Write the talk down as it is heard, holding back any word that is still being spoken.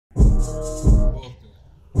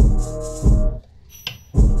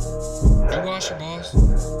you wash your balls?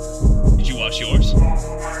 Did you wash yours?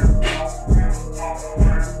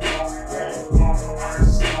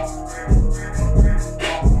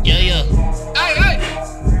 Yeah, yeah. Hey, hey!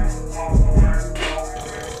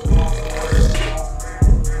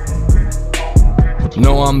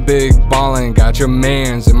 No, I'm big ballin', got your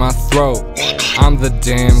mans in my throat. I'm the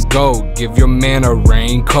damn GOAT, give your man a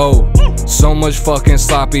raincoat. So much fucking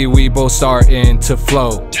sloppy, we both starting to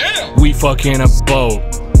float. We fucking a boat,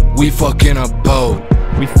 we fucking a boat.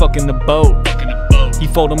 We fucking the boat. He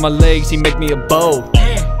fold on my legs, he make me a bow.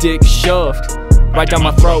 Dick shoved right down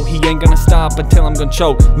my throat. He ain't gonna stop until I'm gonna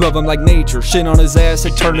choke. Love him like nature, shit on his ass,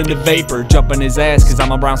 it turned into vapor. Jump in his ass, cause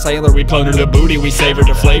I'm a brown sailor. We plunder the booty, we savor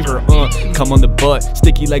the flavor. Come on the butt,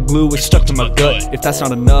 sticky like glue, it's stuck to my gut. If that's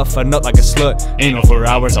not enough, I nut like a slut. Ain't no 4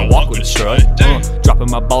 hours, I walk with a strut.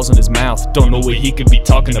 Dropping my balls in his mouth, don't know what he could be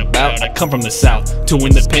talking about. I come from the south, 2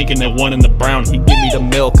 in the pink and then 1 in the brown. He give me the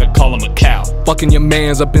milk, I call him a cow. Fucking your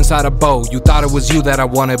mans up inside a boat. You thought it was you that I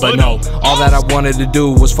wanted, but no. All that I wanted to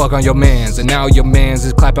do was fuck on your mans. And now your mans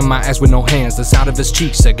is clapping my ass with no hands. The sound of his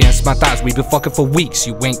cheeks against my thighs. We been fucking for weeks.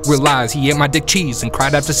 You ain't realized he ate my dick cheese and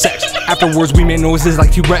cried after sex. Afterwards we made noises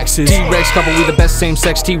like T-Rexes. T-Rex couple, we the best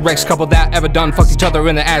same-sex T-Rex couple that ever done fucked each other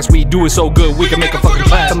in the ass. We do it so good we can make a fucking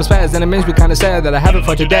class. Some spaz and it makes me kinda sad that I haven't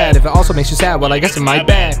fucked your dad. If it also makes you sad, well I guess it might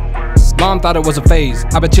bad. Mom thought it was a phase,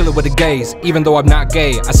 I've been chillin' with the gays. Even though I'm not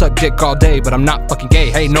gay, I suck dick all day, but I'm not fucking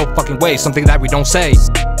gay. Hey, no fucking way, something that we don't say.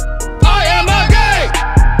 I am a gay!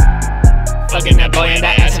 Fucking that boy in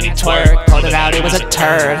that ass and he twerk. Pulled it out, it was a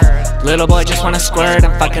turd. Little boy just wanna squirt.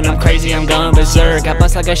 I'm fucking him crazy, I'm going berserk. I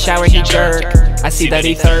bust like a shower, he jerk. I see that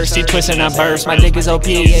he thirsty, twisting, I burst. My dick is OP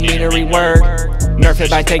and need a rework. Nerf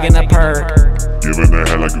it by taking a perk. Giving that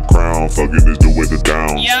head like a crown, fucking is the way to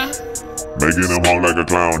down. Yeah. Making him honk like a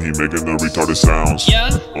clown, he making the retarded sounds. Yeah.